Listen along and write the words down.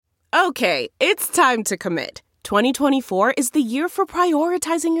Okay, it's time to commit. 2024 is the year for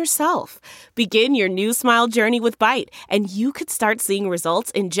prioritizing yourself. Begin your new smile journey with Byte, and you could start seeing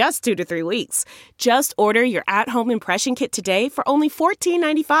results in just 2 to 3 weeks. Just order your at-home impression kit today for only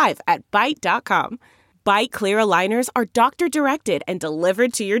 $14.95 at Byte.com. Byte Clear aligners are doctor-directed and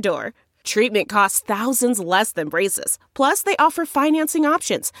delivered to your door. Treatment costs thousands less than braces. Plus, they offer financing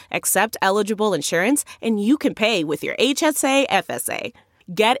options, accept eligible insurance, and you can pay with your HSA, FSA.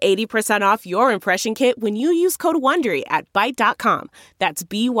 Get 80% off your impression kit when you use code WONDERY at Byte.com. That's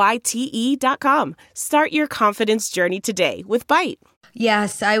BYTE.com. Start your confidence journey today with Byte.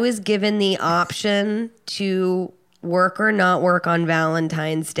 Yes, I was given the option to work or not work on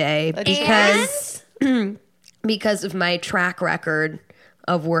Valentine's Day because of my track record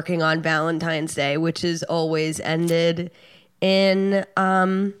of working on Valentine's Day, which has always ended in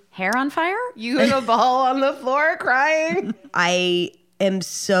hair on fire? You in a ball on the floor crying? I am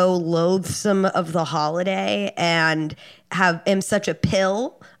so loathsome of the holiday and am such a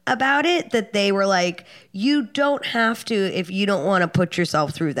pill about it that they were like, you don't have to if you don't want to put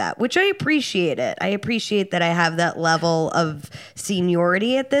yourself through that, which I appreciate it. I appreciate that I have that level of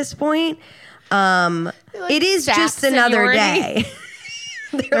seniority at this point. It is just another day.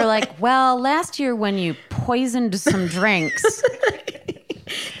 They're like, well, last year when you poisoned some drinks.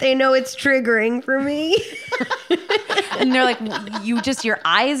 They know it's triggering for me. And they're like, your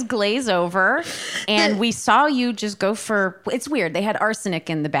eyes glaze over. And we saw you just go for, it's weird. They had arsenic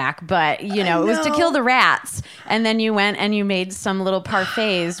in the back, but it was to kill the rats. And then you went and you made some little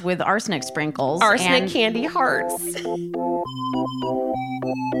parfaits with arsenic sprinkles. Arsenic candy hearts.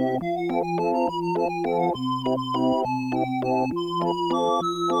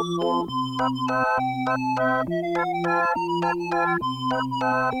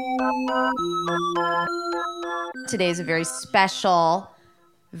 Today's a very special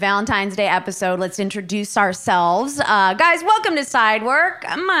Valentine's Day episode. Let's introduce ourselves. Guys, welcome to Sidework.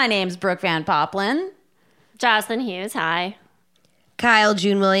 My name's Brooke Van Poplin. Jocelyn Hughes, hi. Kyle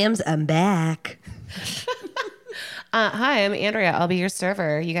June Williams, I'm back. Hi, I'm Andrea. I'll be your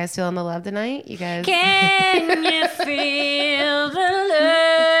server. You guys feeling the love tonight? You guys? Can you feel the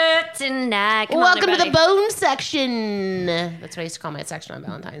love tonight? Welcome to the bone section. That's what I used to call my section on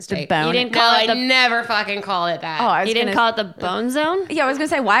Valentine's Day. The bone. You didn't call it I never fucking call it that. You didn't call it the bone zone? Yeah, I was going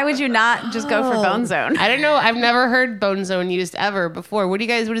to say, why would you not just go for bone zone? I don't know. I've never heard bone zone used ever before. What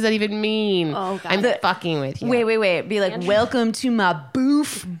does that even mean? Oh, God. I'm fucking with you. Wait. Be like, welcome to my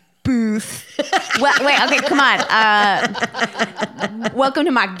booth. Wait, okay, come on. Welcome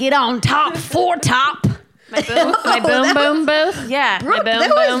to my get on top, four top. My boom booth? Yeah. Brooke, boom, that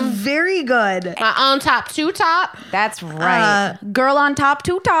was boom. very good. My on top, two top. That's right. Girl on top,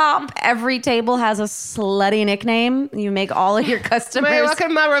 two top. Every table has a slutty nickname. You make all of your customers. Welcome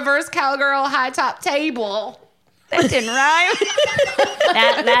to my reverse cowgirl high top table. That didn't rhyme.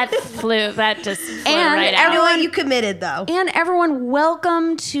 That flew. That just flew And right out. Everyone, you committed though. And everyone,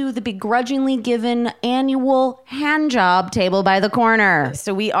 welcome to the begrudgingly given annual hand job table by the corner.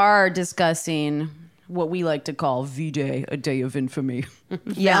 So we are discussing what we like to call V-Day, a day of infamy.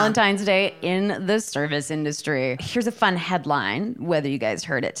 Valentine's Day in the service industry. Here's a fun headline, whether you guys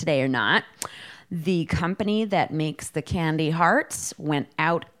heard it today or not. The company that makes the candy hearts went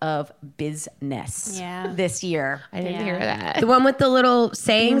out of business this year. I didn't hear that. The one with the little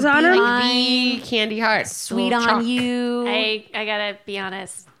sayings on them? The candy hearts. Sweet on you. I gotta be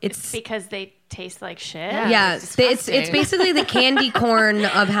honest. It's- It's because they taste like shit. Yeah, it's basically the candy corn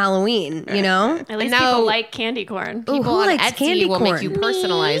of Halloween, you know? At least I know. people like candy corn. Ooh, People who on likes Etsy candy will corn? make you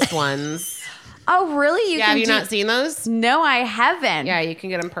personalized ones. Oh, really? Have you not seen those? No, I haven't. Yeah, you can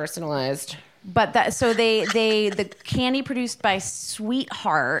get them personalized. But the candy produced by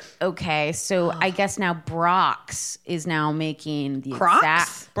Sweetheart. Okay, so I guess now Brock's is now making the Crocs?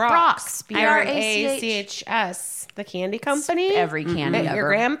 exact Brock's. Brachs. Brachs. The candy company. Every candy that ever. your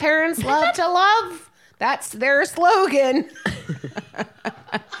grandparents love to love. That's their slogan.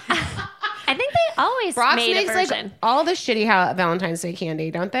 I think they always Brock's made makes a version. like all the shitty Valentine's Day candy,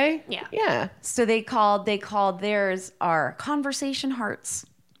 don't they? Yeah. Yeah. So they called theirs our conversation hearts.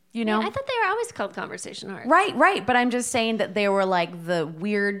 You know? I thought they were always called conversation hearts. Right. But I'm just saying that they were like the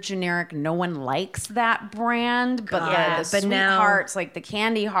weird generic, no one likes that brand. But the but now- Sweethearts, like the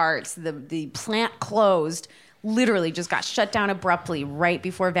candy hearts, the plant closed, literally just got shut down abruptly right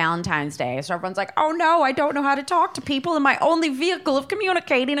before Valentine's Day. So everyone's like, oh no, I don't know how to talk to people, and my only vehicle of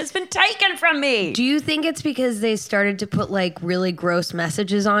communicating has been taken from me. Do you think it's because they started to put like really gross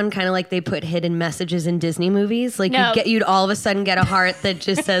messages on, kind of like they put hidden messages in Disney movies? Like No. you'd all of a sudden get a heart that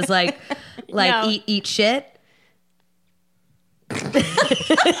just says like No. eat shit.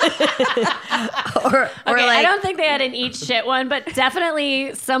 or Okay, I like don't think they had an eat shit one, but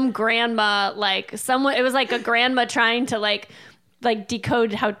definitely some grandma, like someone. It was like a grandma trying to like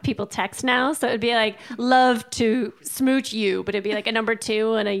decode how people text now. So it'd be like love to smooch you, but it'd be like a number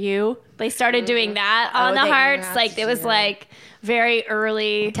 2 and a U. They started doing that on the hearts. Like it was like very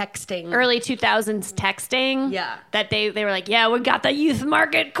early texting. early 2000s texting. Yeah. That they were like, yeah, we got the youth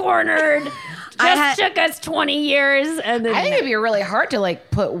market cornered. Just took us 20 years. And then I think it'd be really hard to like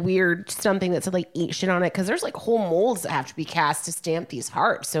put weird something that said like eat shit on it because there's like whole molds that have to be cast to stamp these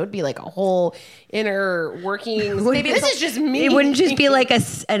hearts. So it'd be like a whole inner working. Maybe this is just me. It wouldn't just be like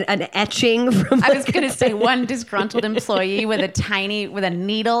an etching from. I was going to say one disgruntled employee with a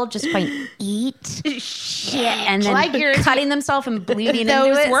needle just going, eat shit, and then Like you're cutting themselves and bleeding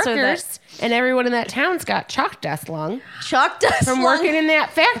those into it. workers and everyone in that town's got chalk dust lung Chalk dust from lung. working in that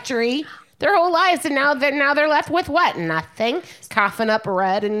factory their whole lives, and now they're left with what? Nothing. Coughing up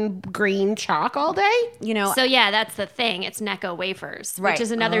red and green chalk all day. You know, So yeah, that's the thing. It's Necco wafers, Right. which is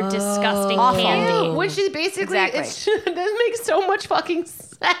another disgusting Awful. candy. Which is basically Exactly. it doesn't make so much fucking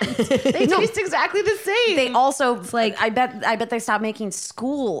sense. They taste exactly the same. they also like I bet they stopped making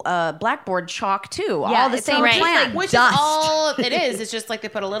school blackboard chalk too. Yeah, All the it's same right. plant. Which dust. is all it is. It's just like they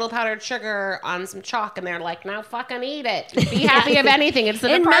put a little powdered sugar on some chalk, and they're like, "Now fucking eat it. Be happy of anything." It's the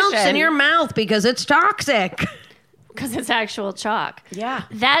it depression. melts in your mouth because it's toxic. Because it's actual chalk. Yeah.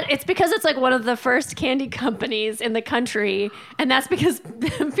 It's because it's like one of the first candy companies in the country. And that's because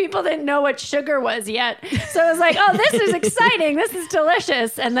people didn't know what sugar was yet. So it was like, oh, this is exciting. This is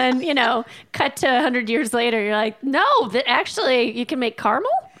delicious. And then, cut to 100 years later, you're like, no, that actually you can make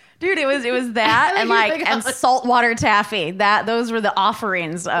caramel? Dude, it was that and saltwater taffy. Those were the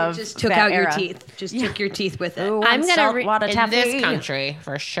offerings of Just took that out era. your teeth. Just took your teeth with it. Ooh, I'm gonna saltwater in taffy. this country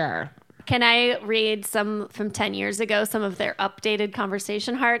for sure. Can I read some from 10 years ago, some of their updated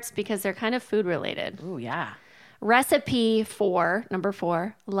conversation hearts? Because they're kind of food related. Ooh, yeah. Recipe 4, number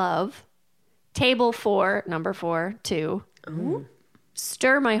 4, love. Table 4, number 4, 2.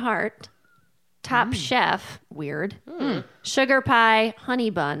 Stir my heart. Top chef, weird. Sugar pie,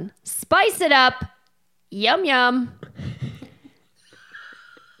 honey bun. Spice it up. Yum yum.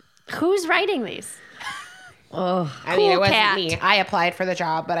 Who's writing these? I mean, Cool it wasn't cat. me. I applied for the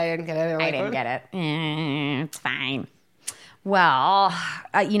job, but I didn't get it. I didn't get it. It's fine. Well,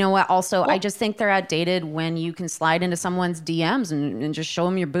 you know what? Also, I just think they're outdated when you can slide into someone's DMs and just show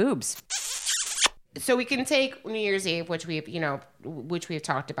them your boobs. So we can take New Year's Eve, which we've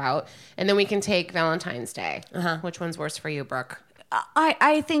talked about, and then we can take Valentine's Day. Which one's worse for you, Brooke?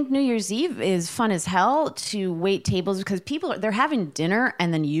 I think New Year's Eve is fun as hell to wait tables because they're having dinner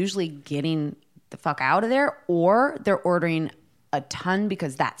and then usually getting the fuck out of there, or they're ordering a ton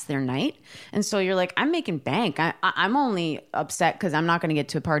because that's their night. And so you're like, I'm making bank. I'm only upset because I'm not going to get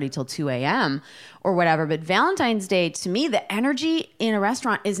to a party till 2 a.m. or whatever. But Valentine's Day, to me, the energy in a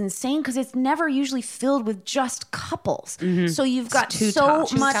restaurant is insane because it's never usually filled with just couples. So you've got so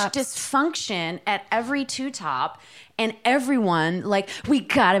much dysfunction at every two-top. And everyone, like, we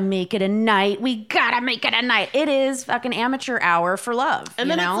gotta make it a night. We gotta make it a night. It is fucking amateur hour for love.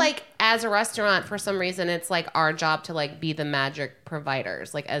 And then it's like, as a restaurant, for some reason, it's like our job to like be the magic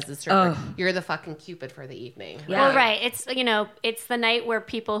providers. Like as the server, you're the fucking Cupid for the evening. Yeah. Well, right. It's, it's the night where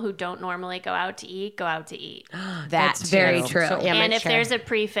people who don't normally go out to eat, go out to eat. That's very true. So And if amateur. there's a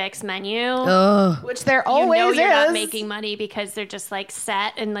prefix menu, Which there you always know is. you're not making money because they're just like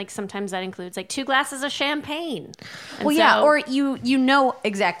set. And like sometimes that includes like 2 glasses of champagne. And well, yeah, so- or you know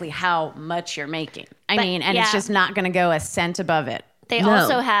exactly how much you're making. I mean, and it's yeah. just not going to go a cent above it. They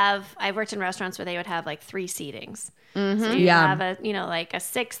also have, I've worked in restaurants where they would have like 3 seatings. So you have a, like a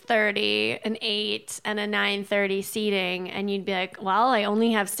 6:30, an 8, and a 9:30 seating. And you'd be like, well, I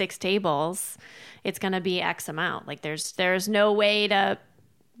only have 6 tables. It's going to be X amount. Like there's no way to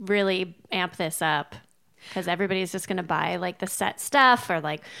really amp this up because everybody's just going to buy like the set stuff or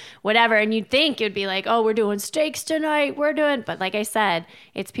like whatever. And you'd think it would be like, oh, we're doing steaks tonight. But like I said,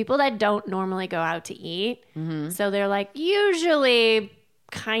 it's people that don't normally go out to eat. So they're like usually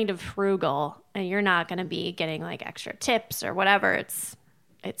kind of frugal and you're not going to be getting like extra tips or whatever. It's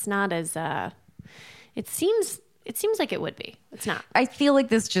not as, it seems like it would be. It's not. I feel like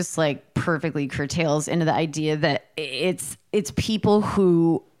this just like perfectly curtails into the idea that it's people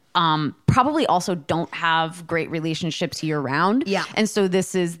who probably also don't have great relationships year round. Yeah. And so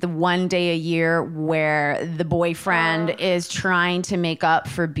this is the one day a year where the boyfriend is trying to make up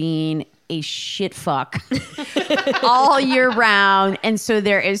for being a shit fuck all year round. And so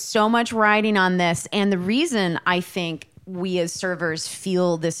there is so much riding on this. And the reason I think we as servers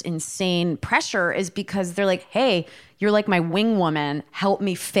feel this insane pressure is because they're like, hey, You're like my wing woman. Help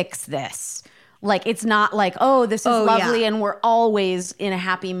me fix this. Like, it's not like, oh, this is lovely and we're always in a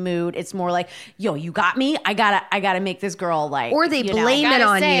happy mood. It's more like, yo, you got me. I gotta make this girl like. Or they blame it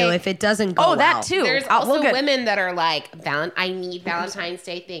on you if it doesn't go well. That too. There's also women that are like, I need Valentine's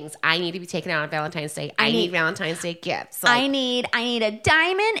Day things. I need to be taken out on Valentine's Day. I need Valentine's Day gifts. Like, I need a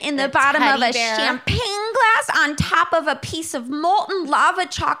diamond in the bottom of a champagne glass on top of a piece of molten lava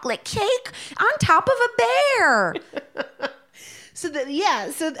chocolate cake on top of a bear. So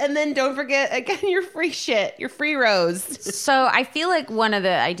and then don't forget again your free shit, your free rose. So I feel like one of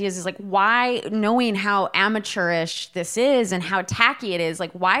the ideas is like, why, knowing how amateurish this is and how tacky it is,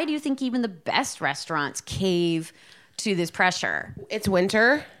 like, why do you think even the best restaurants cave to this pressure? It's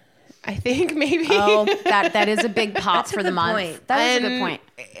winter, I think maybe. Oh, that is a big pop for the month. Point. That is a good point.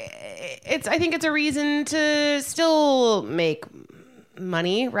 I think it's a reason to still make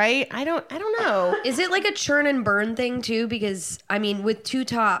money, right? I don't know. Is it like a churn and burn thing too? Because I mean, with Two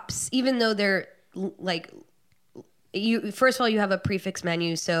Tops, even though they're like, first of all, you have a prefix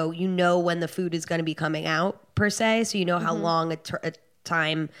menu, so you know when the food is going to be coming out per se, so you know how long a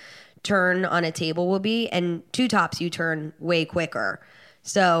time turn on a table will be. And Two Tops, you turn way quicker.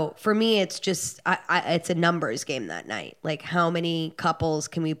 So for me, it's just it's a numbers game that night. Like, how many couples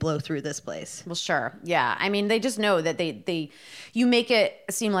can we blow through this place? Well, sure. Yeah. I mean, they just know that you make it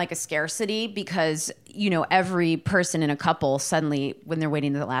seem like a scarcity because, you know, every person in a couple suddenly, when they're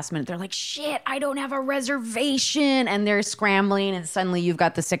waiting to the last minute, they're like, shit, I don't have a reservation. And they're scrambling and suddenly you've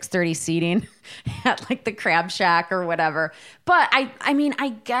got the 6:30 seating at like the Crab Shack or whatever. But I mean, I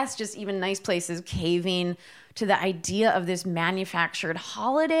guess just even nice places caving to the idea of this manufactured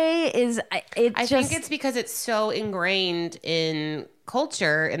holiday is I think it's because it's so ingrained in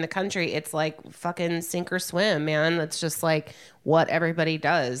culture in the country. It's like fucking sink or swim, man. It's just like what everybody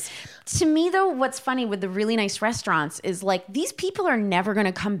does. To me, though, what's funny with the really nice restaurants is like these people are never going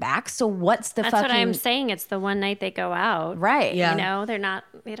to come back. So what's the That's what I'm saying. It's the one night they go out. Right. Yeah. You know, they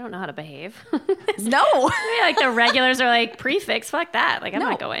don't know how to behave. No. Like the regulars are like, prefix, fuck that. Like, I'm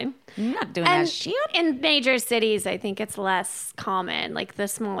not going. I'm not doing that shit. In major cities, I think it's less common. Like the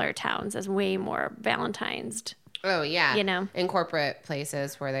smaller towns is way more Valentine's. Oh yeah, you know, in corporate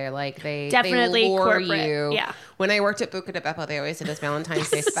places where they're like they definitely lure corporate. You. Yeah. When I worked at Buca de Beppo, they always did this Valentine's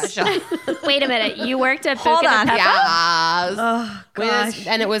Day special. Wait a minute, you worked at Buca de Beppo? Yes. Oh gosh.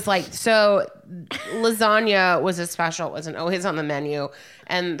 And it was like, so lasagna was a special. It wasn't always on the menu.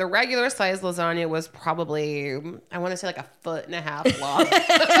 And the regular size lasagna was probably, I want to say like 1.5 feet long.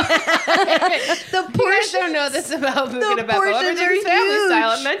 The portions, you guys don't know this about Buca de Beppo. Everything's family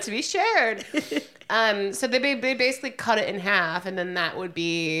style. It meant to be shared. So they basically cut it in half, and then that would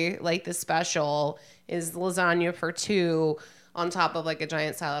be like the special is lasagna for two on top of like a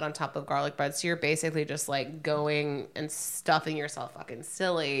giant salad on top of garlic bread. So you're basically just like going and stuffing yourself fucking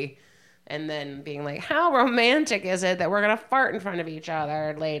silly. And then being like, how romantic is it that we're going to fart in front of each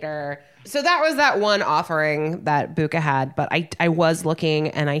other later? So that was that one offering that Buca had. But I was looking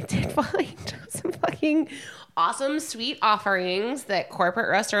and I did find some fucking awesome sweet offerings that corporate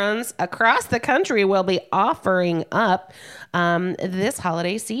restaurants across the country will be offering up this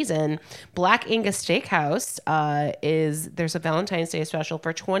holiday season. Black Angus Steakhouse there's a Valentine's Day special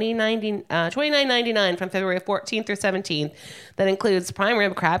for $29.99 from February 14th through 17th that includes prime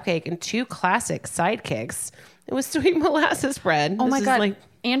rib crab cake and 2 classic sidekicks. It was sweet molasses bread. Oh my God.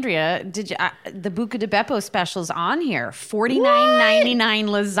 Andrea, did you the Buca de Beppo specials on here? $49.99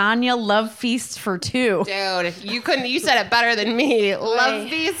 lasagna love feast for 2. Dude, you said it better than me. Love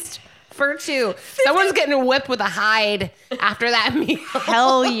feast for 2. Someone's getting whipped with a hide after that meal.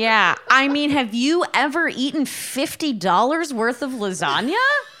 Hell yeah. I mean, have you ever eaten $50 worth of lasagna?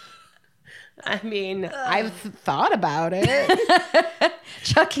 I mean, I've thought about it.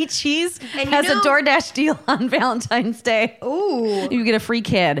 Chuck E. Cheese has a DoorDash deal on Valentine's Day. Ooh. You get a free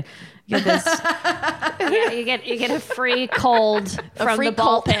kid. You get this. Yeah, you get a free cold from the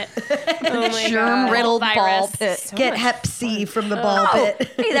ball pit. Oh my germ-riddled ball pit. So get Hep C from the ball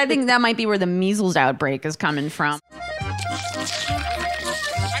pit. Hey, I think that might be where the measles outbreak is coming from.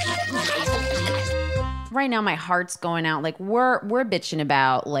 Right now, my heart's going out. Like we're bitching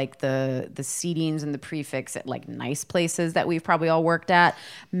about like the seatings and the prefix at like nice places that we've probably all worked at.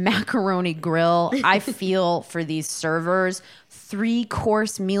 Macaroni Grill. I feel for these servers.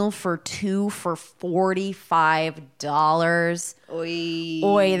 3-course meal for 2 for $45.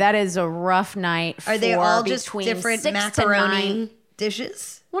 Oy, that is a rough night. Are they all just different macaroni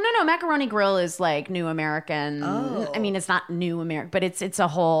dishes? Well, no. Macaroni Grill is like New American. Oh. I mean, it's not New American, but it's a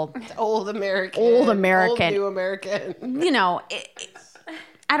whole... It's old American. Old American. Old New American. You know,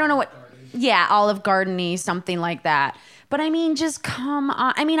 I don't know what... Yeah, Olive Garden-y, something like that. But I mean, just come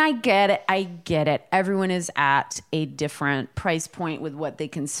on. I mean, I get it. Everyone is at a different price point with what they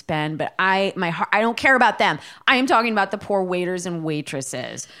can spend, but I don't care about them. I am talking about the poor waiters and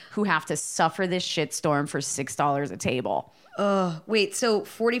waitresses who have to suffer this shitstorm for $6 a table. Wait, so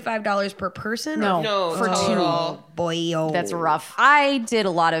 $45 per person? No, for total. two. Boy, That's rough. I did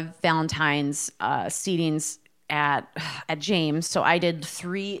a lot of Valentine's seatings at James, so I did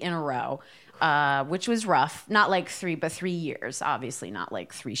 3 in a row. Which was rough. Not like 3, but 3 years. Obviously, not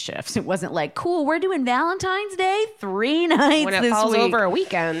like 3 shifts. It wasn't like, cool, we're doing Valentine's Day 3 nights When it this falls week. over a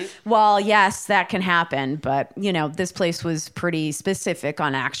weekend. Well, yes, that can happen. But, this place was pretty specific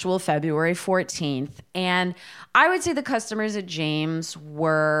on actual February 14th. And I would say the customers at James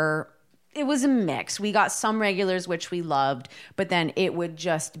it was a mix. We got some regulars, which we loved. But then it would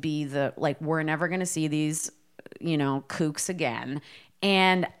just be we're never going to see these, kooks again.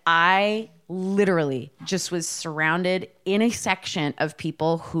 And I literally just was surrounded in a section of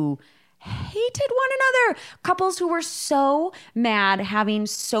people who hated one another. Couples who were so mad, having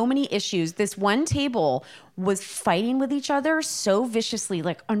so many issues. This one table was fighting with each other so viciously,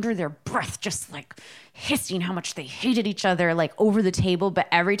 like under their breath, just like hissing how much they hated each other, like over the table. But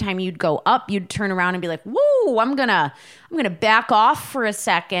every time you'd go up, you'd turn around and be like, whoa, I'm gonna back off for a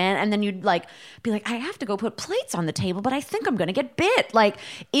second. And then you'd be like, I have to go put plates on the table, but I think I'm gonna get bit. Like,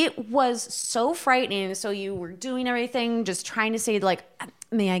 it was so frightening. So you were doing everything, just trying to say like,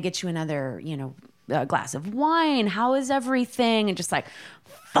 may I get you another, a glass of wine? How is everything? And just like,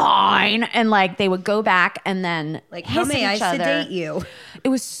 fine. And they would go back and then how may I sedate you? It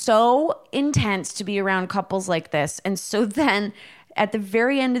was so intense to be around couples like this. And so then at the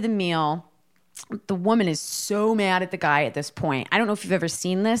very end of the meal, the woman is so mad at the guy at this point. I don't know if you've ever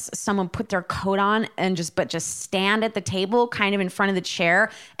seen this. Someone put their coat on and just stand at the table, kind of in front of the chair,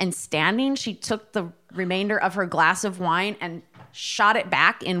 and standing. She took the remainder of her glass of wine and shot it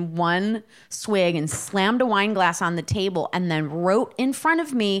back in one swig and slammed a wine glass on the table and then wrote in front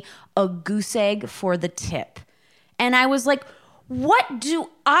of me a goose egg for the tip. And I was like, what do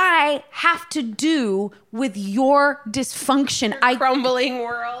I have to do with your dysfunction? Crumbling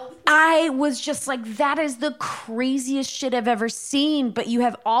world. I was just like, that is the craziest shit I've ever seen. But you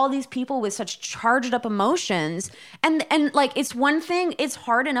have all these people with such charged up emotions. And it's one thing, it's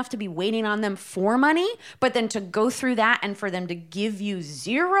hard enough to be waiting on them for money, but then to go through that and for them to give you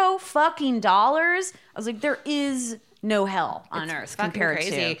 $0 fucking dollars, I was like, there is no hell on earth compared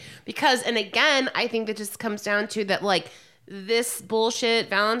crazy. to. Because, and again, I think that just comes down to that, this bullshit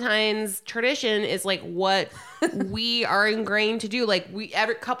Valentine's tradition is what we are ingrained to do.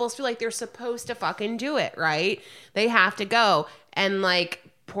 Every couples feel like they're supposed to fucking do it, right? They have to go. And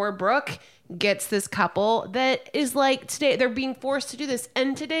poor Brooke gets this couple that is today they're being forced to do this.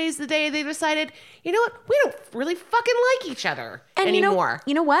 And today's the day they decided, you know what? We don't really fucking like each other anymore.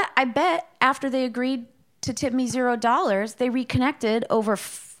 You know what? I bet after they agreed to tip me $0, they reconnected over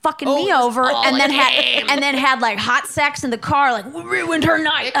fucking me over and then had hot sex in the car, ruined her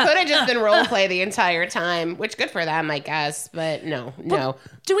night. It could have just been role play the entire time, which good for them, I guess, but no.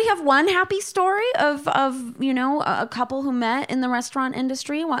 Do we have one happy story of a couple who met in the restaurant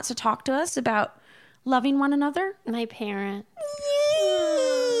industry wants to talk to us about loving one another? My parents.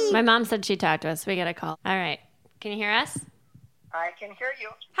 My mom said she'd talk to us. We got a call. All right. Can you hear us? I can hear you.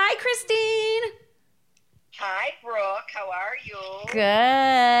 Hi, Christine. Hi, Brooke. How are you?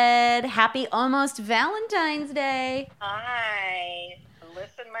 Good. Happy almost Valentine's Day. Hi.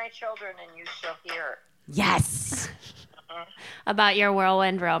 Listen, my children, and you shall hear. Yes. About your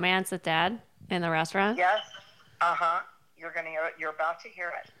whirlwind romance with Dad in the restaurant? Yes. Uh-huh. You're about to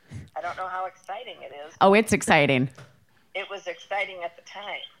hear it. I don't know how exciting it is. Oh, it's exciting. It was exciting at the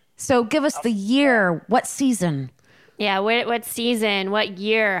time. So give us the year. What season? Yeah, what season? What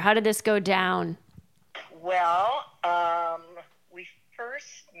year? How did this go down? Well, we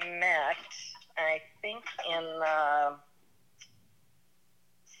first met, I think, in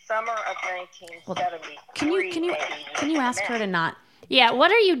summer of 1973. Can you ask her to not? Yeah,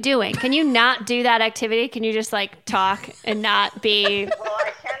 what are you doing? Can you not do that activity? Can you just talk and not be? Well,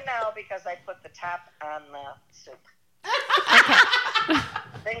 I can now because I put the tap on the soup. Okay.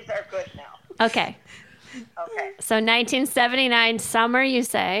 Things are good now. Okay. Okay. So 1979 summer, you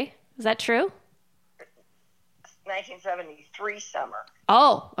say? Is that true? 1973 summer.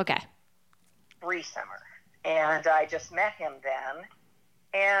 Oh, okay. Summer. And I just met him then.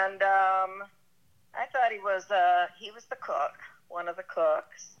 And I thought he was the cook, one of the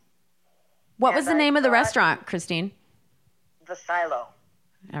cooks. What was the name of the restaurant, Christine? The Silo.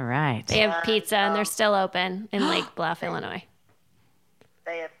 All right. They have pizza and they're still open in Lake Bluff, Illinois.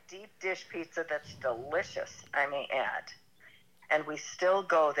 They have deep dish pizza that's delicious, I may add. And we still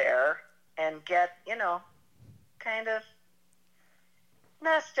go there and get, kind of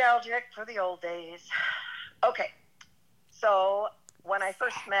nostalgic for the old days. Okay. So when I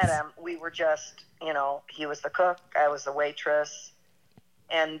first met him, we were just, he was the cook, I was the waitress.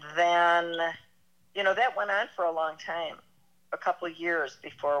 And then, that went on for a long time, a couple of years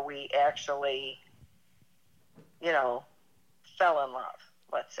before we actually, fell in love,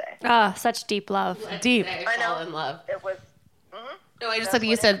 let's say. Oh, such deep love. Deep. I know. Fall in love. It was, No, I just thought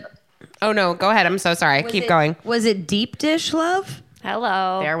you said, oh no, go ahead. I'm so sorry. Keep going. Was it deep dish love?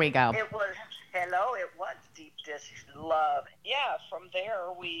 Hello. There we go. it was deep dish love. Yeah, from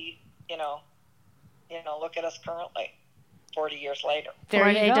there we, look at us currently, 40 years later. There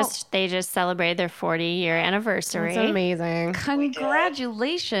you go. They just celebrated their 40-year anniversary. That's amazing.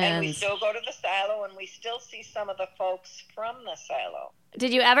 Congratulations. And we still go to the silo, and we still see some of the folks from the silo.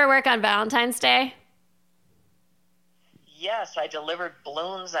 Did you ever work on Valentine's Day? Yes, I delivered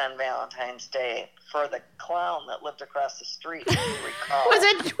balloons on Valentine's Day for the clown that lived across the street, if you recall. Was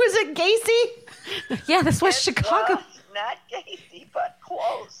it Gacy? Yeah, this was It Chicago. was not Gacy, but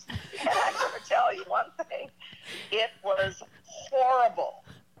close. And I'm going to tell you one thing. It was horrible.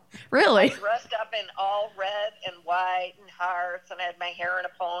 Really? Dressed up in all red and white and hearts, and I had my hair in a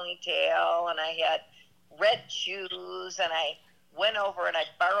ponytail, and I had red shoes, and I went over and I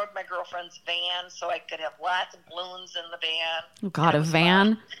borrowed my girlfriend's van so I could have lots of balloons in the van. Oh, God, And it a was van?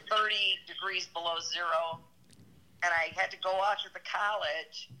 about 30 degrees below zero. And I had to go out to the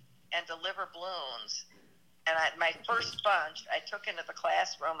college and deliver balloons. And my first bunch, I took into the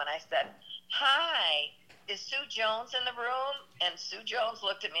classroom and I said, "Hi, is Sue Jones in the room?" And Sue Jones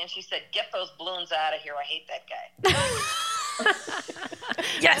looked at me and she said, "Get those balloons out of here. I hate that guy."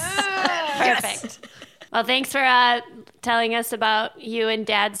 Perfect. Well, thanks for telling us about you and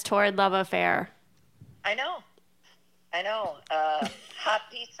Dad's torrid love affair. I know. Hot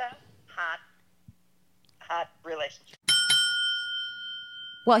pizza, hot relationship.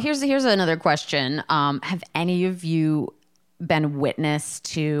 Well, here's another question. Have any of you been witness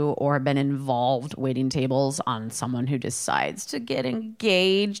to or been involved waiting tables on someone who decides to get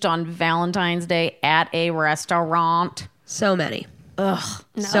engaged on Valentine's Day at a restaurant? So many. Ugh.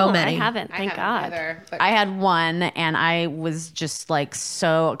 No, So many. I haven't. Thank God. Either, but I had one, and I was just like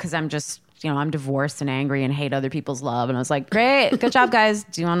because I'm just, I'm divorced and angry and hate other people's love. And I was like, great, good job, guys.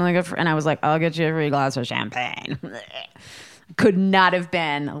 Do you want to go? And I was like, I'll get you a free glass of champagne. Could not have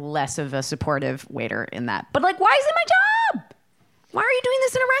been less of a supportive waiter in that. But like, why is it my job? Why are you doing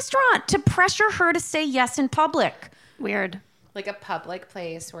this in a restaurant? To pressure her to say yes in public. Weird. like a public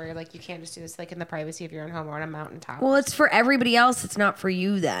place where like you can't just do this like in the privacy of your own home or on a mountaintop. Well, it's for everybody else. It's not for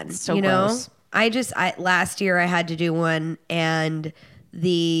you then. So you know? gross. I last year I had to do one, and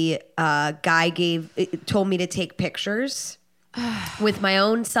the guy told me to take pictures with my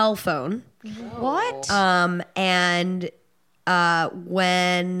own cell phone. What? And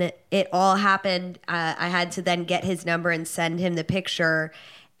when it all happened, I had to then get his number and send him the picture.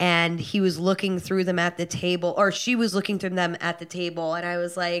 And he was looking through them at the table, or she was looking through them at the table. And I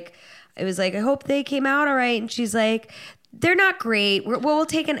was like, I hope they came out all right. And she's like, they're not great. We'll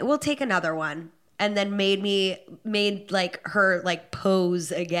take another one. And then made like her like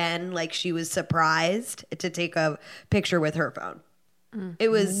pose again, like she was surprised to take a picture with her phone. It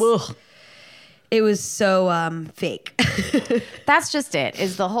was so fake. That's just it.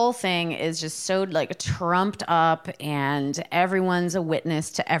 Is the whole thing is just so like trumped up, and everyone's a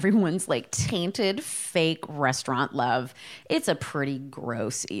witness to everyone's like tainted fake restaurant love. It's a pretty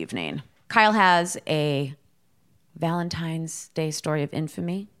gross evening. Kyle has a Valentine's Day story of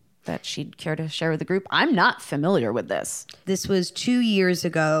infamy that she'd care to share with the group. I'm not familiar with this. This was 2 years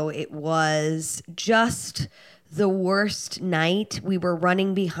ago. It was just the worst night. We were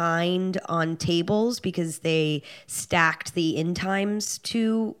running behind on tables because they stacked the in times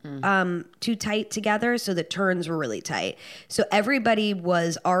too tight together, so the turns were really tight. So everybody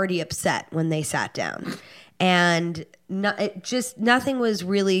was already upset when they sat down, and nothing was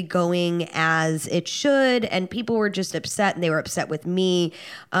really going as it should, and people were just upset, and they were upset with me.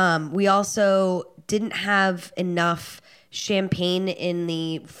 We also didn't have enough champagne in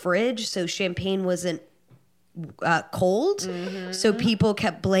the fridge, so champagne wasn't cold. So people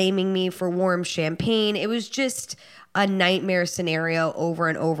kept blaming me for warm champagne. It was just a nightmare scenario over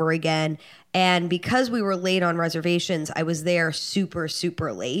and over again. And because we were late on reservations, I was there super,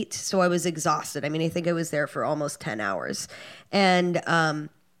 super late. So I was exhausted. I mean, I think I was there for almost 10 hours. And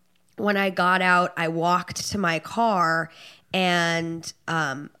when I got out, I walked to my car, and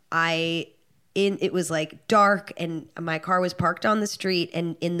I it was like dark, and my car was parked on the street,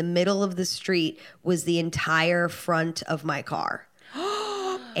 and in the middle of the street was the entire front of my car.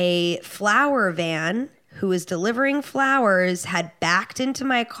 A flower van who was delivering flowers had backed into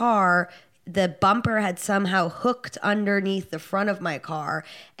my car. The bumper had somehow hooked underneath the front of my car,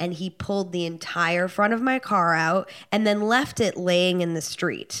 and he pulled the entire front of my car out and then left it laying in the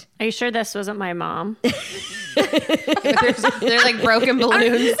street. Are you sure this wasn't my mom? They're like broken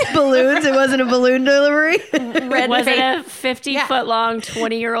balloons. Balloons? It wasn't a balloon delivery? Was it a 50-foot long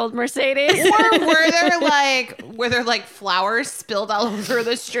 20-year-old Mercedes? Or were there like flowers spilled all over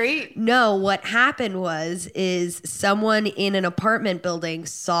the street? No, what happened is someone in an apartment building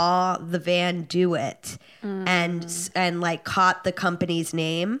saw the van do it and like caught the company's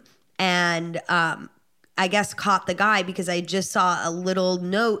name and I guess caught the guy because I just saw a little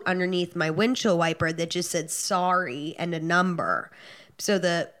note underneath my windshield wiper that just said sorry and a number. So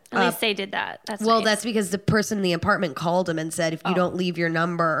at least they did that. That's well, nice. that's because the person in the apartment called him and said, if you don't leave your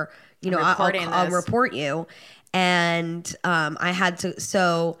number, I'll report you. And I had to.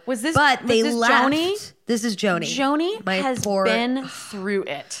 So was this? But was they this left. Joni? This is Joni. Joni has been through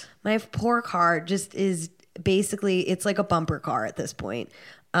it. My poor car just is basically, it's like a bumper car at this point.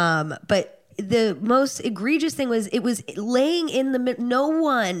 But the most egregious thing was it was laying in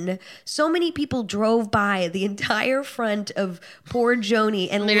the so many people drove by the entire front of poor Joni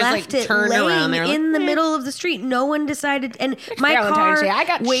and left it laying in the middle of the street. No one decided, and my car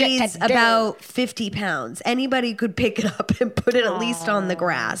weighs about 50 pounds. Anybody could pick it up and put it at least on the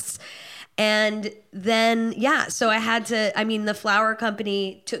grass. And then, so I had to, the flower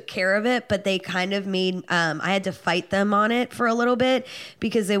company took care of it, but they kind of made, I had to fight them on it for a little bit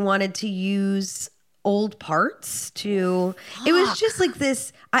because they wanted to use old parts to, it was just like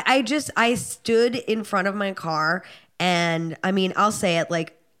this, I stood in front of my car and I'll say it,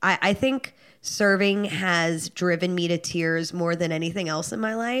 like, I think serving has driven me to tears more than anything else in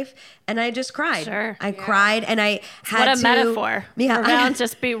my life. And I just cried. Sure. I cried and I had What a metaphor. Yeah. Around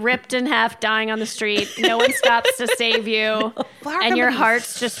just be ripped in half, dying on the street. No one stops to save you. And your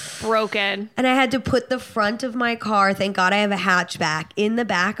heart's just broken. And I had to put the front of my car, thank God I have a hatchback, in the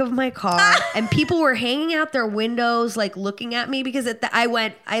back of my car. And people were hanging out their windows, like looking at me because I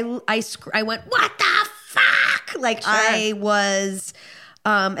went, what the fuck? Like sure. I was...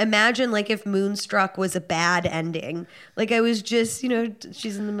 imagine like if Moonstruck was a bad ending. Like I was just,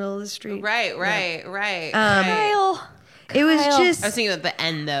 she's in the middle of the street. Right. Kyle. It was just. I was thinking at the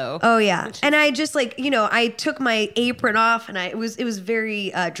end though. Oh yeah, and I just like I took my apron off and it was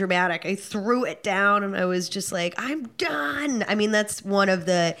very dramatic. I threw it down and I was just like, I'm done. That's one of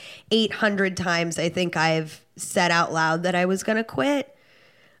the 800 times I think I've said out loud that I was gonna quit,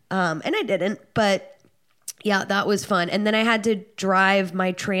 and I didn't, but. Yeah, that was fun. And then I had to drive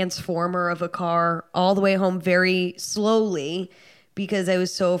my transformer of a car all the way home very slowly because I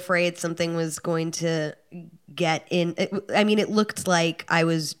was so afraid something was going to get in. It looked like I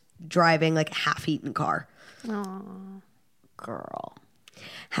was driving like a half-eaten car. Aw, girl.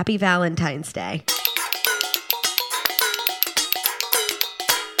 Happy Valentine's Day.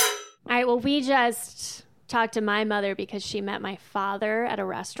 All right, well, we just talked to my mother because she met my father at a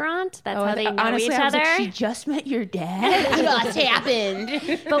restaurant. That's how they know each other. Like, she just met your dad? What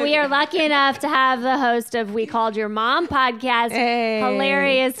happened? But we are lucky enough to have the host of We Called Your Mom podcast,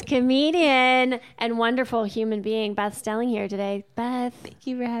 hilarious comedian and wonderful human being, Beth Stelling here today. Beth. Thank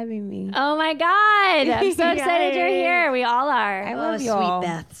you for having me. Oh my God. I'm so excited you're here. We all are. I love you all. Sweet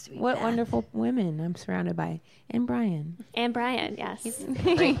Beth. What wonderful women I'm surrounded by. And Brian. And Brian, yes.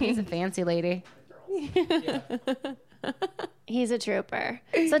 He's a fancy lady. He's a trooper.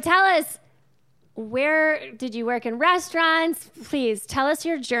 So tell us, where did you work in restaurants? Please tell us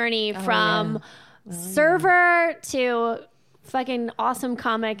your journey from server to fucking awesome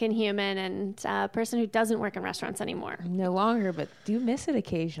comic and human and person who doesn't work in restaurants anymore. No longer, but do miss it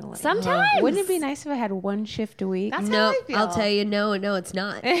occasionally. Sometimes. Wouldn't it be nice if I had one shift a week? That's No, how I feel. I'll tell you, no, it's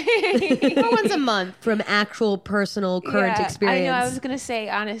not. Once a month. From actual personal current experience. I know. I was going to say,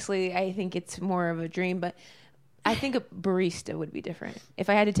 honestly, I think it's more of a dream, but I think a barista would be different. If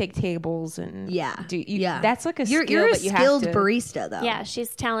I had to take tables and that's like a skill you're a that you skilled have to, barista though. Yeah,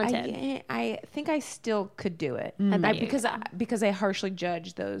 she's talented. I think I still could do it because I harshly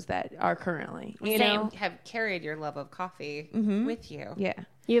judge those that are currently. You know, have carried your love of coffee with you. Yeah.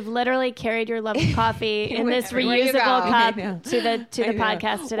 You've literally carried your love of coffee in this reusable cup to the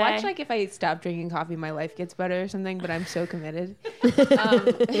podcast today. Watch, like, if I stop drinking coffee, my life gets better or something. But I'm so committed.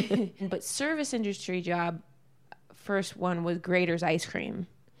 But service industry job. First one was Grater's ice cream.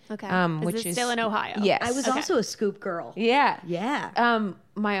 Okay. Which is it is still in Ohio? Yes. I was also a scoop girl. Yeah. Yeah.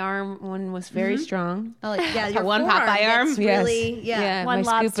 My arm one was very strong. Oh, like, Yeah, your one forearm Popeye arm. gets Yes. really, yeah. One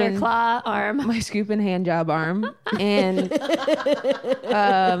my lobster scooping- claw arm. My scoop and hand job arm, and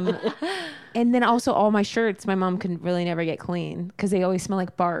and then also all my shirts. My mom can really never get clean because they always smell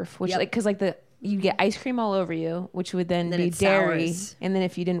like barf. Which you get ice cream all over you, which would then be it dairy, sours. and then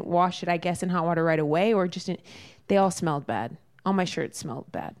if you didn't wash it, I guess in hot water right away, or just they all smelled bad. All my shirts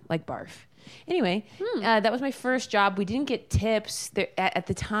smelled bad, like barf. Anyway, that was my first job. We didn't get tips. At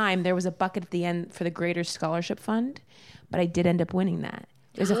the time, there was a bucket at the end for the Graders Scholarship Fund, but I did end up winning that.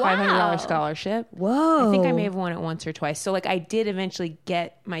 It was a $500 scholarship. Whoa. I think I may have won it once or twice. So, like, I did eventually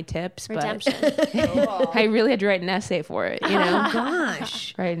get my tips, Redemption. but I really had to write an essay for it, you know?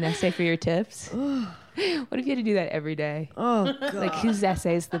 Gosh. Write an essay for your tips. What if you had to do that every day? Oh, God. Like, whose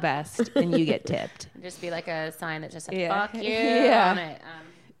essay is the best? And you get tipped. Just be like a sign that just said Yeah. "fuck you" Yeah. on it.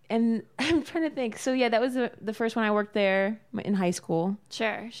 And I'm trying to think. So, yeah, that was the first one I worked there in high school.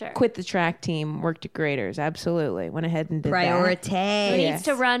 Sure. Quit the track team, worked at Graders. Absolutely. Went ahead and did Who Priority. needs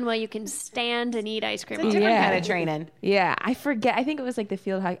to run while you can stand and eat ice cream? It's a different kind of training. Yeah, I forget. I think it was like the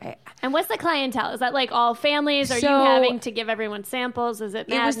field hockey. And what's the clientele? Is that like all families? Are you So- having to give everyone samples? Is it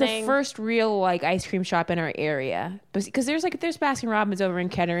It was the maddening? first real like ice cream shop in our area, because there's Baskin Robbins over in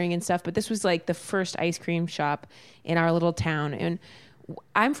Kettering and stuff, but this was like the first ice cream shop in our little town. And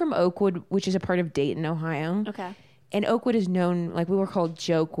I'm from Oakwood, which is a part of Dayton, Ohio. Okay. And Oakwood is known, like we were called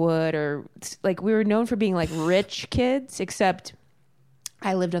Jokewood, or like we were known for being like rich kids, except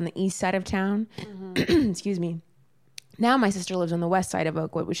I lived on the east side of town. Excuse me. Now my sister lives on the west side of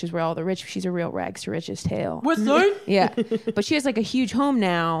Oakwood, which is where all the rich, she's a real rags to riches tale. What's that? Yeah. But she has like a huge home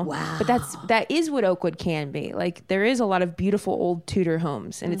now. Wow. But that is what Oakwood can be. Like there is a lot of beautiful old Tudor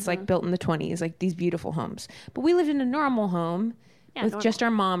homes, and it's like built in the 1920s, like these beautiful homes. But we lived in a normal home with just our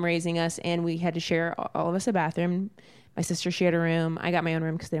mom raising us, and we had to share, all of us, a bathroom. My sister shared a room. I got my own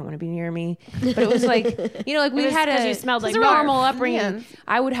room because they didn't want to be near me. But it was like, you know, like we had 'cause you smelled like a normal barf. upbringing. Yeah.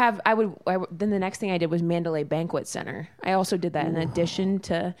 I would then the next thing I did was Mandalay Banquet Center. I also did that in addition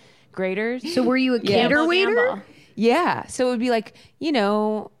to Graders. So were you a cater waiter? Gamble. Yeah. So it would be like, you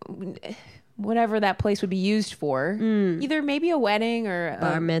know, whatever that place would be used for. Either maybe a wedding or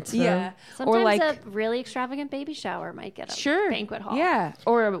Bar mitzvah. Yeah. Sometimes or like a really extravagant baby shower might get a banquet hall. Yeah.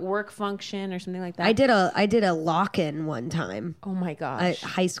 Or a work function or something like that. I did a lock-in one time. Oh my A gosh.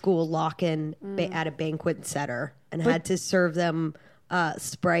 high school lock-in at a banquet center, and had to serve them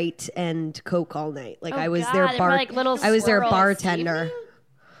Sprite and Coke all night. Like I was God, their they were like little I was their swirls. bartender.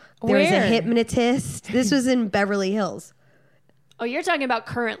 There was a Where? hypnotist. This was in Beverly Hills. Oh, you're talking about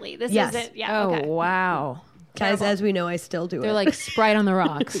currently. This Yes. isn't. Yeah. Oh Okay. wow. Guys, as we know, I still do They're it. like Sprite on the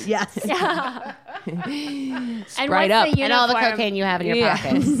rocks. yes. And Sprite what's up. the uniform? And all the cocaine you have in your Yeah.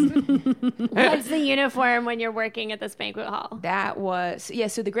 pockets. What's the uniform when you're working at this banquet hall? That was,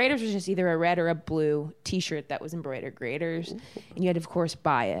 so the Graders was just either a red or a blue t-shirt that was embroidered Graders, and you had to, of course,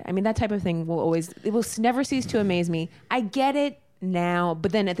 buy it. I mean, that type of thing it will never cease to amaze me. I get it now,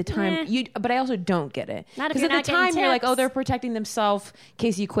 but then at the time but I also don't get it. Not if Because you're at not the getting time you're like, tips. oh, they're protecting themselves in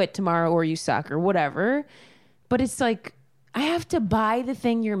case you quit tomorrow or you suck or whatever. But it's like, I have to buy the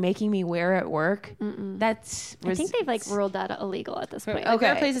thing you're making me wear at work. That's I think they've like ruled that illegal at this point. Like,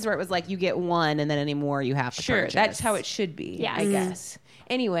 there are places where it was like you get one and then any more you have to Sure, purchase. that's how it should be. Yes. I guess.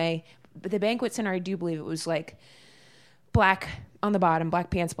 Anyway, but the banquet center, I do believe it was like black on the bottom, black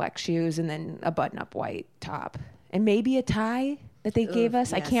pants, black shoes, and then a button-up white top, and maybe a tie that they gave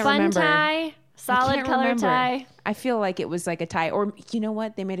us. I can't Fun remember. tie, I solid can't color remember. tie. I feel like it was like a tie, or you know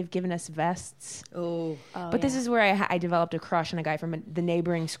what? They might have given us vests. Oh. But this is where I developed a crush on a guy from the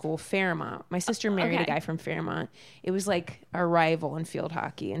neighboring school, Fairmont. My sister married a okay. guy from Fairmont. It was like our rival in field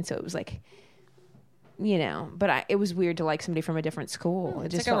hockey, and so it was like, you know. But it was weird to like somebody from a different school. It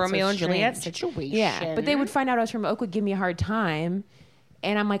It's just like a felt so Romeo and Juliet strange. situation. Yeah, but they would find out I was from Oakwood, give me a hard time,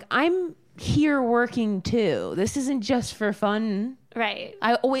 and I'm like, I'm here working too. This isn't just for fun. Right.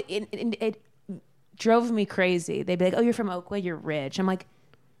 I always it drove me crazy. They'd be like, "Oh, you're from Oakwood, you're rich." I'm like,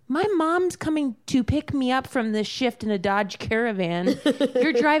 my mom's coming to pick me up from this shift in a Dodge Caravan.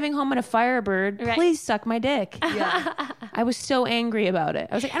 You're driving home in a Firebird. Right. Please suck my dick. Yeah. I was so angry about it.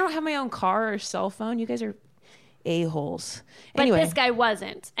 I was like, I don't have my own car or cell phone. You guys are a-holes. But Anyway, this guy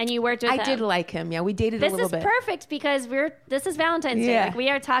wasn't, and you worked with him. I did like him. Yeah, we dated This a little is bit. perfect because this is Valentine's Day. Yeah. Like we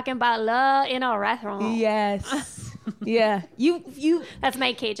are talking about love in a restaurant. Yes. Yeah. You That's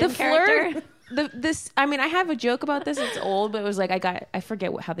my Cajun the character. flirt I mean, I have a joke about this. It's old, but it was like I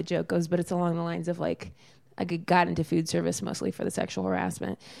forget how the joke goes, but it's along the lines of like, Like, I got into food service mostly for the sexual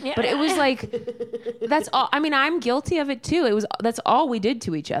harassment. Yeah. But it was like, that's all. I mean, I'm guilty of it too. That's all we did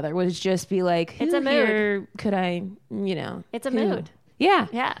to each other was just be like, it's a mood. Here could I, It's a mood. Yeah.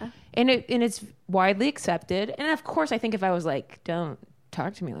 Yeah. And it's widely accepted. And of course, I think if I was like, don't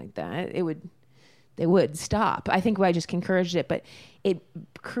talk to me like that, they would stop. I think I just encouraged it, but it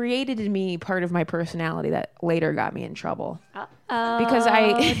created in me part of my personality that later got me in trouble. Because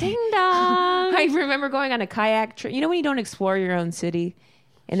ding dong. I remember going on a kayak trip. You know when you don't explore your own city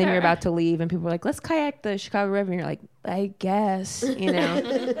and then you're about to leave and people are like, let's kayak the Chicago River. And you're like, I guess,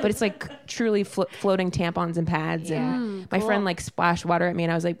 But it's like truly floating tampons and pads. And my friend like splashed water at me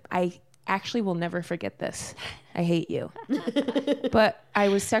and I was like, I actually will never forget this. I hate you. But I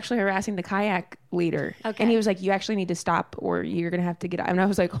was sexually harassing the kayak leader. Okay. And he was like, you actually need to stop or you're going to have to get out. And I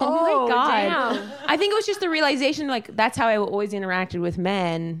was like, oh my God. Damn. I think it was just the realization, like, that's how I always interacted with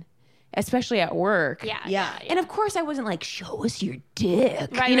men, especially at work. Yeah. And of course I wasn't like, show us your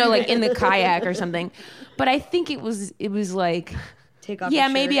dick, like in the kayak or something. But I think it was like, take off your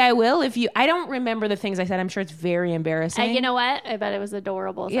shirt. Maybe I will I don't remember the things I said. I'm sure it's very embarrassing. You know what? I bet it was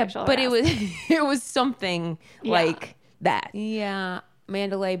adorable sexual but harassment. it was something like that. Yeah.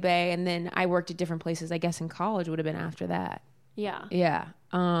 Mandalay Bay. And then I worked at different places. I guess in college would have been after that. Yeah. Yeah.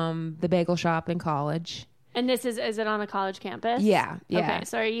 The bagel shop in college. And is it on a college campus? Yeah. Okay.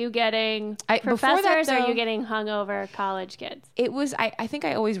 So are you getting professors or are you getting hungover college kids? It was, I think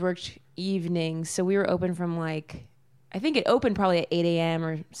I always worked evenings. So we were open from like, I think it opened probably at 8 a.m.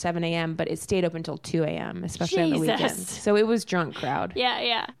 or 7 a.m., but it stayed open until 2 a.m., especially on the weekends. So it was drunk crowd.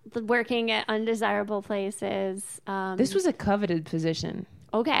 Yeah. Working at undesirable places. This was a coveted position.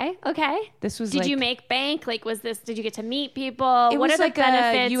 Okay. This was. Did you make bank? Like, did you get to meet people? It what was are like the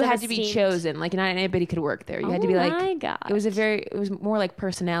benefits? You had to be chosen. Like, not anybody could work there. You had to be like. Oh my God! It was more like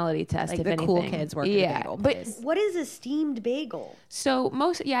personality test. Like if the anything. cool kids work at the bagel place. But what is a steamed bagel? So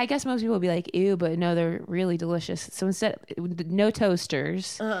I guess most people would be like, ew, but no, they're really delicious. So instead, no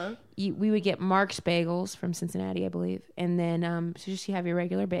toasters. We would get Mark's bagels from Cincinnati, I believe, and then so just you have your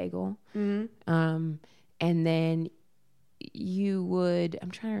regular bagel, and then. You would, I'm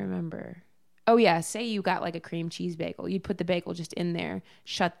trying to remember. Oh yeah, say you got like a cream cheese bagel. You'd put the bagel just in there,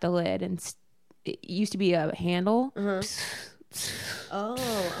 shut the lid, and it used to be a handle. Oh,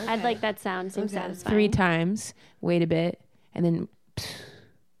 okay. I'd like that sound. Seems satisfying. 3 times, wait a bit, and then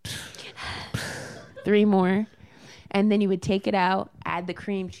 3 more. And then you would take it out, add the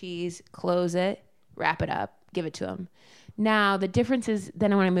cream cheese, close it, wrap it up, give it to them. Now, the difference is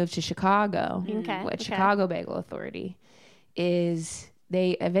then when I moved to Chicago, Chicago Bagel Authority, is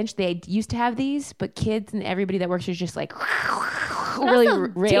they used to have these, but kids and everybody that works is just like really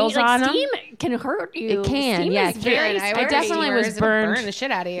rails on them. Steam can hurt you. It can, steam yeah. I definitely was burned. Burn the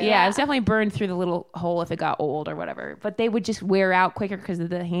shit out of you. Yeah, I was definitely burned through the little hole if it got old or whatever. But they would just wear out quicker because of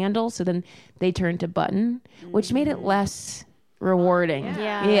the handle. So then they turned to button, which made it less rewarding.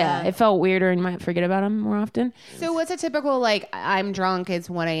 Yeah. It felt weirder and you might forget about them more often. So what's a typical, like, I'm drunk,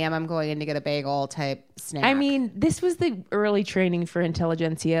 it's 1 a.m., I'm going in to get a bagel type snack? I mean, this was the early training for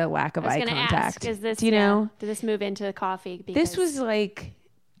intelligentsia, lack of eye contact. Is this, did this move into coffee? This was like,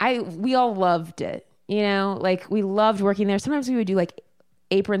 we all loved it, like we loved working there. Sometimes we would do like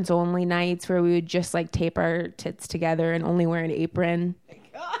aprons only nights where we would just like tape our tits together and only wear an apron.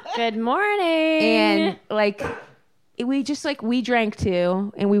 Good morning. And like, we drank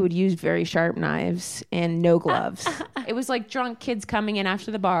too, and we would use very sharp knives and no gloves. It was like drunk kids coming in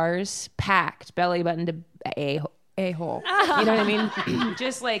after the bars, packed, belly button to a-hole. You know what I mean?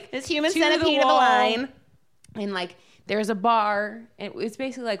 Just like this human centipede of a line. And like, there's a bar. And it's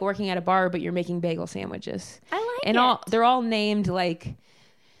basically like working at a bar, but you're making bagel sandwiches. I like and it. They're all named like...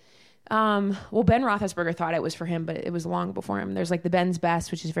 Ben Roethlisberger thought it was for him, but it was long before him. There's like the Ben's Best,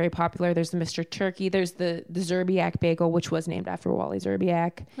 which is very popular. There's the Mr. Turkey. There's the Zerbiak bagel, which was named after Wally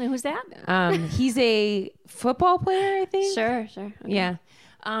Zerbiak. Wait, who's that? He's a football player, I think. Sure. Okay. Yeah.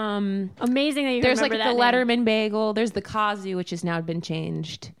 Amazing that you there's remember like that the name. Letterman bagel. There's the Cosby, which has now been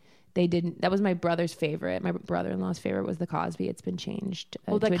changed. That was my brother's favorite. My brother-in-law's favorite was the Cosby. It's been changed to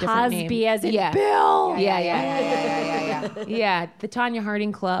a different name. Cosby as in Bill. Yeah. Yeah, the Tanya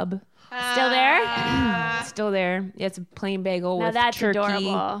Harding Club. Still there? Still there. It's a plain bagel Now with that's turkey,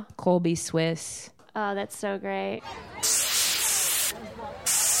 adorable. Colby Swiss. Oh, that's so great.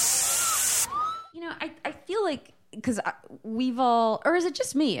 I feel like because we've all, or is it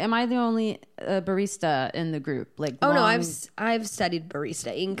just me? Am I the only barista in the group? Like, no, I've studied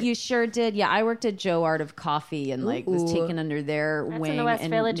barista ink. You sure did. Yeah, I worked at Joe Art of Coffee and like was taken under their That's wing in the West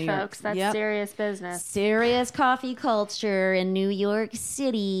Village, New York. folks. That's Yep. serious business. Serious coffee culture in New York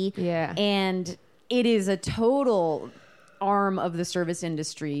City. Yeah. And it is a total arm of the service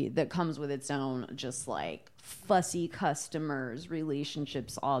industry that comes with its own just like fussy customers,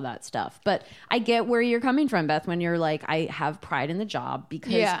 relationships, all that stuff. But I get where you're coming from, Beth, when you're like, I have pride in the job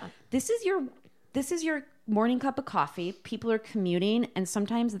because this is your morning cup of coffee. People are commuting, and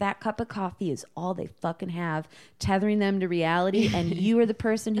sometimes that cup of coffee is all they fucking have, tethering them to reality, and you are the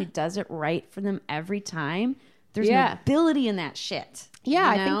person who does it right for them every time. There's nobility in that shit.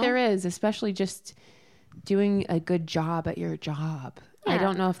 Yeah, you know? I think there is, especially just doing a good job at your job. I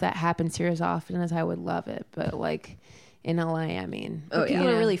don't know if that happens here as often as I would love it, but like in LA, I mean, people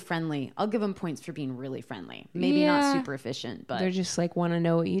are really friendly. I'll give them points for being really friendly. Maybe not super efficient, but they're just like want to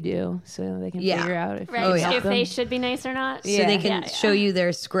know what you do so they can figure out if if they should be nice or not. So they can show you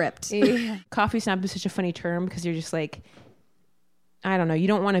their script. Coffee snob is such a funny term because you're just like, I don't know. You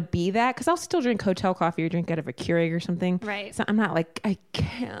don't want to be that because I'll still drink hotel coffee or drink out of a Keurig or something. Right. So I'm not like, I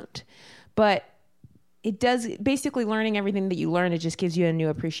can't. But it does, basically learning everything that you learn, it just gives you a new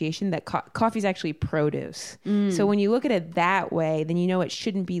appreciation that coffee is actually produce. So when you look at it that way, then you know it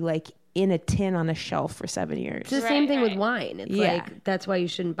shouldn't be like in a tin on a shelf for 7 years. It's the same thing with wine. It's like, that's why you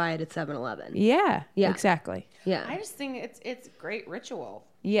shouldn't buy it at 7-Eleven. Yeah, exactly. Yeah. I just think it's great ritual.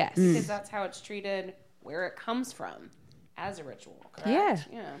 Yes. Because that's how it's treated, where it comes from as a ritual, correct?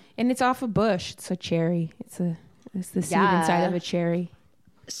 Yeah. And it's off a bush. It's a cherry. It's the seed inside of a cherry.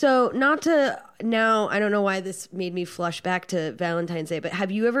 So not to now, I don't know why this made me flush back to Valentine's Day, but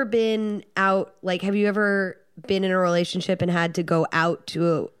have you ever been out, like have you ever been in a relationship and had to go out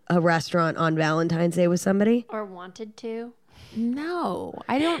to a restaurant on Valentine's Day with somebody? Or wanted to? No,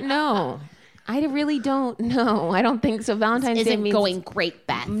 I don't know. I really don't know. I don't think so. Valentine's Day means going great,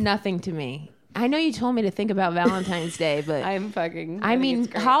 Beth. Nothing to me. I know you told me to think about Valentine's Day, but I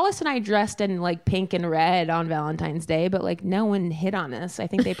mean, Hollis and I dressed in like pink and red on Valentine's Day, but like no one hit on us. I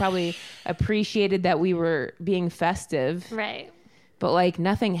think they probably appreciated that we were being festive. Right. But like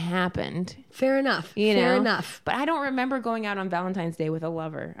nothing happened. Fair enough. Fair enough. But I don't remember going out on Valentine's Day with a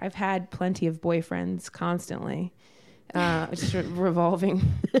lover. I've had plenty of boyfriends constantly. Just a revolving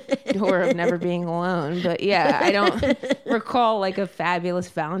door of never being alone. But yeah, I don't recall like a fabulous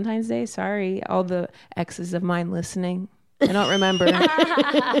Valentine's Day. Sorry, all the exes of mine listening. I don't remember. Tell us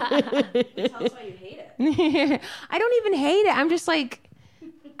why you hate it. I don't even hate it. I'm just like,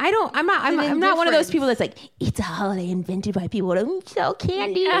 I'm not one of those people that's like, it's a holiday invented by people who sell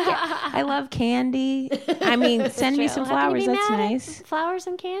candy. I love candy. I mean, send me some flowers. That's nice. Flowers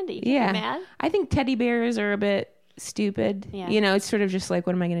and candy. Yeah. Mad? I think teddy bears are a bit stupid. Yeah. You know, it's sort of just like,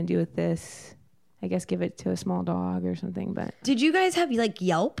 what am I going to do with this? I guess give it to a small dog or something. But did you guys have like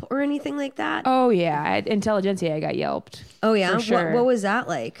Yelp or anything like that? Oh yeah, at Intelligentsia I got Yelped. Oh yeah, for sure. What was that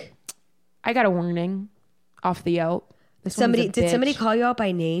like? I got a warning off the Yelp. Did somebody call you out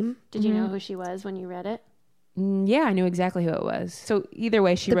by name? Did you know who she was when you read it? Yeah, I knew exactly who it was. So either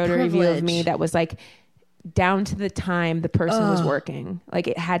way, she wrote a review of me that was like down to the time the person was working. Like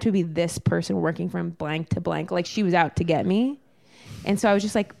it had to be this person working from blank to blank. Like she was out to get me. And so I was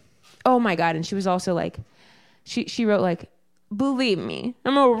just like, oh my God. And she was also like, she wrote like, believe me,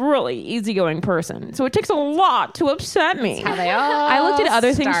 I'm a really easygoing person, so it takes a lot to upset me. How they all I looked at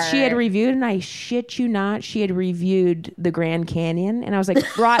other things start. she had reviewed, and I shit you not, she had reviewed the Grand Canyon, and I was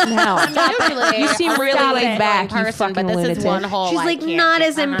like, rotten hell. You seem really laid back, you fucking but this lunatic. is one hole. She's I like, can't not get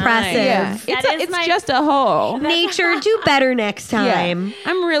as behind. impressive. Yeah, it's just a hole. Nature, do better next time. Yeah.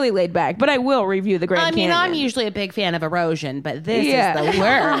 I'm really laid back, but I will review the Grand Canyon. I'm usually a big fan of erosion, but this is the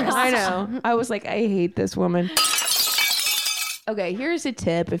worst. I know. I was like, I hate this woman. Okay, here's a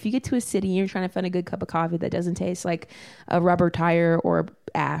tip. If you get to a city and you're trying to find a good cup of coffee that doesn't taste like a rubber tire or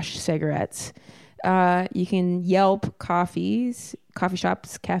ash cigarettes, you can Yelp coffee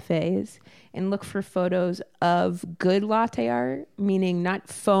shops, cafes, and look for photos of good latte art, meaning not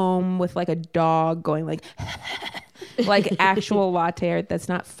foam with like a dog going like like actual latte art that's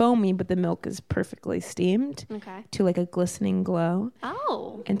not foamy, but the milk is perfectly steamed to like a glistening glow.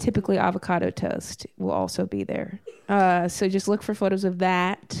 Oh. And typically avocado toast will also be there. So just look for photos of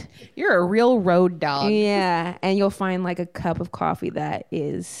that. You're a real road dog. Yeah. And you'll find like a cup of coffee that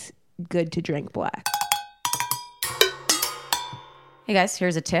is good to drink black. Hey guys,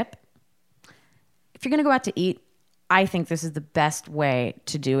 here's a tip. If you're going to go out to eat, I think this is the best way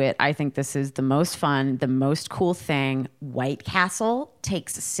to do it. I think this is the most fun, the most cool thing. White Castle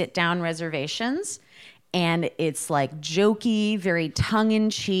takes sit-down reservations, and it's like jokey, very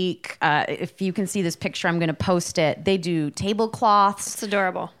tongue-in-cheek. If you can see this picture, I'm going to post it. They do tablecloths. It's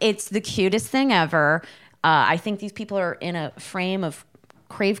adorable. It's the cutest thing ever. I think these people are in a frame of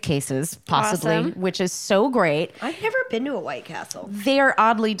crave cases, possibly, Awesome. which is so great. I've never been to a White Castle. They are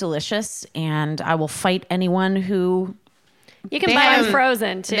oddly delicious, and I will fight anyone who. You can buy them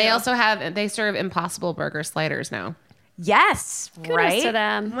frozen too. They serve Impossible Burger sliders now. Yes, Kudos right? to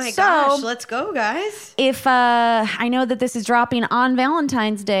them. Oh my So- gosh, let's go, guys. If I know that this is dropping on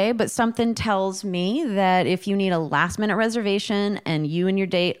Valentine's Day, but something tells me that if you need a last minute reservation and you and your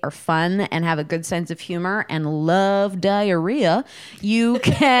date are fun and have a good sense of humor and love diarrhea, you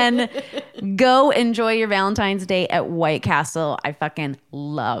can go enjoy your Valentine's Day at White Castle. I fucking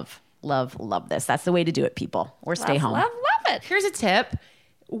love this. That's the way to do it, people. Or stay home. Love it. Here's a tip.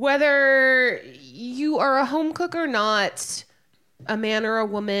 Whether you are a home cook or not, a man or a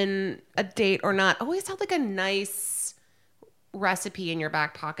woman, a date or not, always have like a nice recipe in your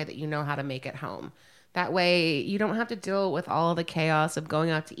back pocket that you know how to make at home. That way you don't have to deal with all the chaos of going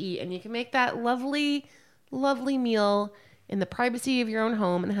out to eat, and you can make that lovely, lovely meal in the privacy of your own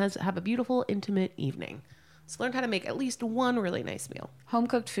home and have a beautiful, intimate evening. So learn how to make at least one really nice meal. Home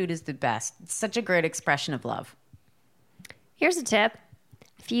cooked food is the best. It's such a great expression of love. Here's a tip.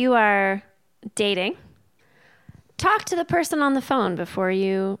 If you are dating, talk to the person on the phone before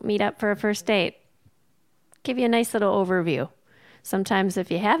you meet up for a first date. Give you a nice little overview. Sometimes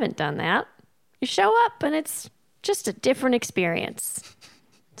if you haven't done that, you show up and it's just a different experience.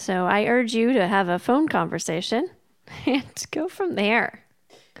 So I urge you to have a phone conversation and go from there.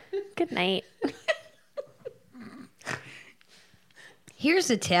 Good night. Here's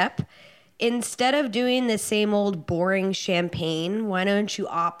a tip. Instead of doing the same old boring champagne, why don't you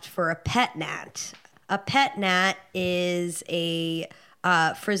opt for a pet nat? A pet nat is a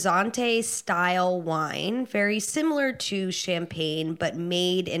frizzante style wine, very similar to champagne, but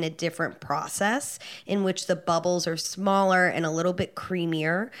made in a different process in which the bubbles are smaller and a little bit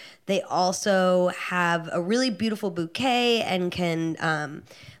creamier. They also have a really beautiful bouquet and can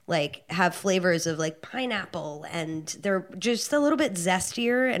have flavors of like pineapple, and they're just a little bit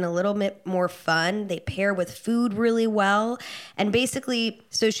zestier and a little bit more fun. They pair with food really well. And basically,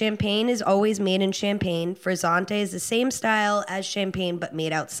 so champagne is always made in Champagne. Frizzante is the same style as champagne, but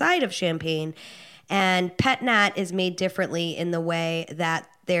made outside of Champagne. And Pet Nat is made differently in the way that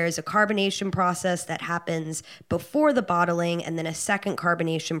there's a carbonation process that happens before the bottling and then a second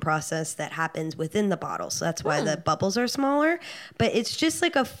carbonation process that happens within the bottle. So that's why the bubbles are smaller. But it's just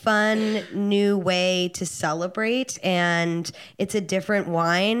like a fun new way to celebrate, and it's a different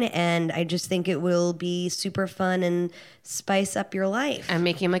wine, and I just think it will be super fun and spice up your life. I'm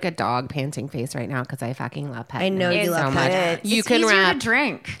making like a dog panting face right now because I fucking love Pet I know Nat you love so much. Pet Nat. You It's can easier wrap to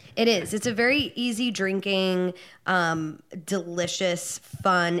drink. It is. It's a very easy drinking, delicious,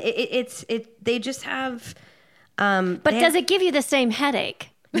 fun. They just have. But does it give you the same headache?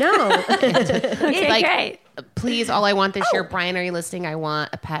 No. Okay, like, great. please, all I want this year, Brian, are you listening? I want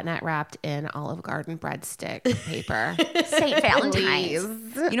a Pet Nat wrapped in Olive Garden breadstick paper. St. Valentine's.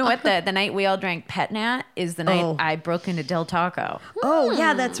 Please. You know what? The night we all drank Pet Nat is the night Oh. I broke into Del Taco. Oh,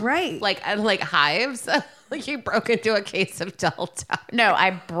 yeah, that's right. Like hives. Like you broke into a case of Delta. No,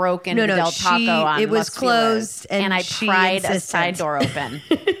 I broke into No, Del Taco on it was Los closed, Feliz, and I she pried a insisted. side door open.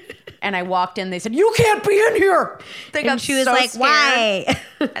 And I walked in. They said, "You can't be in here." They got And she was so like, scared. why?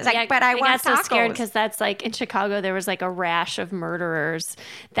 I was like, "But I want got so scared tacos." because that's like in Chicago, there was like a rash of murderers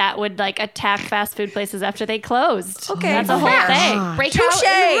that would like attack fast food places after they closed. Okay, that's a whole fair. thing. Break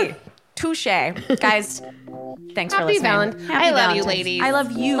Touche, guys. Thanks for Happy listening. Valentine's. I love you, ladies. I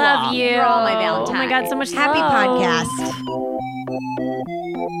love you. Love all. you. You're all my Valentine. Oh my God, so much Happy love. podcast.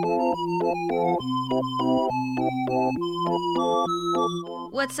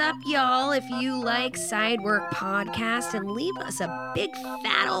 What's up, y'all? If you like Sidework Podcast, and leave us a big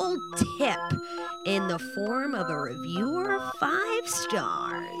fat old tip in the form of a review or 5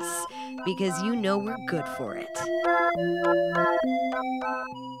 stars, because you know we're good for it.